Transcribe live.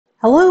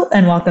Hello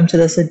and welcome to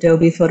this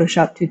Adobe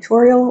Photoshop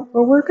tutorial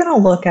where we're going to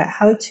look at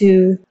how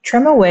to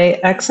trim away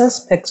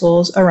excess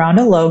pixels around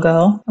a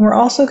logo, and we're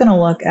also going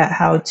to look at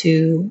how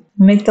to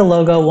make the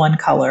logo one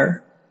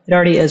color. It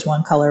already is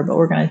one color, but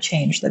we're going to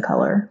change the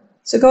color.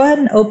 So go ahead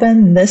and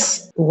open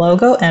this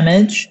logo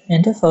image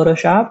into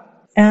Photoshop,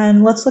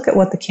 and let's look at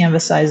what the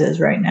canvas size is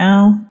right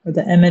now, or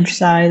the image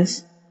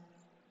size.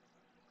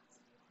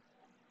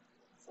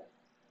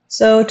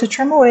 So to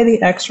trim away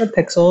the extra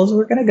pixels,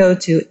 we're going to go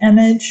to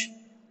Image,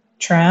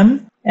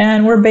 Trim,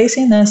 and we're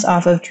basing this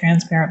off of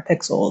transparent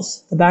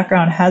pixels. The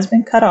background has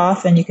been cut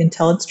off and you can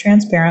tell it's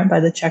transparent by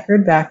the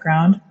checkered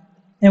background,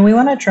 and we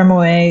want to trim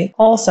away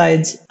all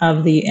sides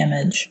of the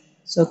image.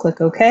 So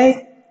click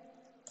OK,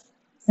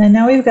 and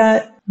now we've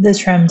got the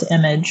trimmed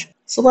image.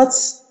 So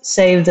let's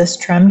save this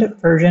trimmed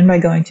version by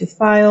going to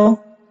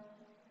File,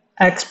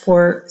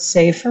 Export,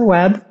 Save for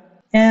Web,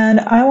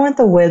 and I want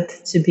the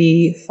width to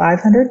be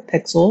 500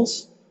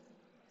 pixels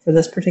for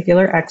this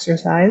particular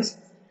exercise.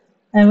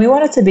 And we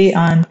want it to be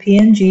on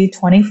PNG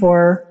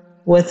 24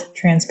 with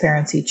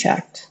transparency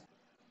checked.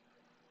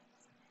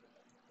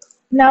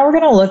 Now we're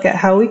going to look at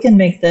how we can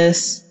make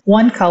this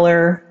one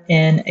color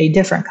in a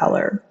different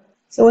color.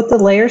 So with the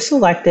layer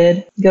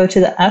selected, go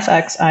to the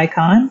FX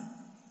icon,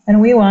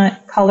 and we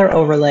want color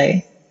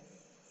overlay.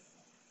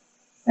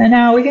 And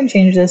now we can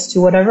change this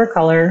to whatever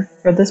color.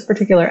 For this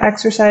particular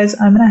exercise,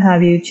 I'm going to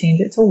have you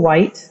change it to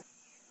white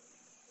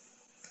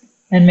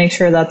and make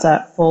sure that's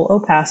at full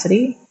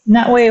opacity. And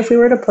that way, if we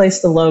were to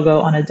place the logo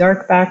on a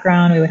dark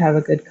background, we would have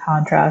a good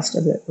contrast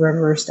of it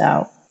reversed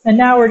out. And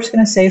now we're just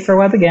going to save for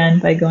web again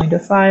by going to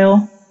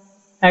File,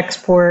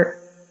 Export,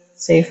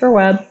 Save for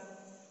Web.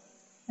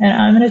 And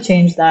I'm going to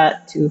change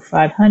that to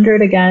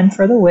 500 again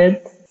for the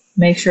width.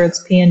 Make sure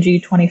it's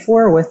PNG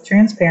 24 with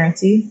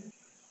transparency.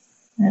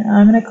 And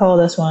I'm going to call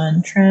this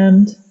one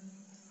Trimmed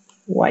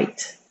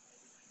White.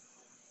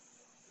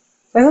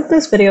 So I hope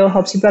this video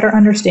helps you better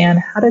understand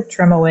how to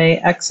trim away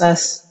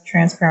excess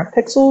transparent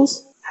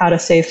pixels, how to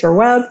save for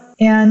web,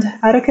 and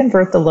how to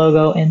convert the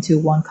logo into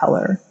one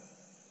color.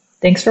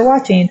 Thanks for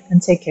watching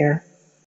and take care.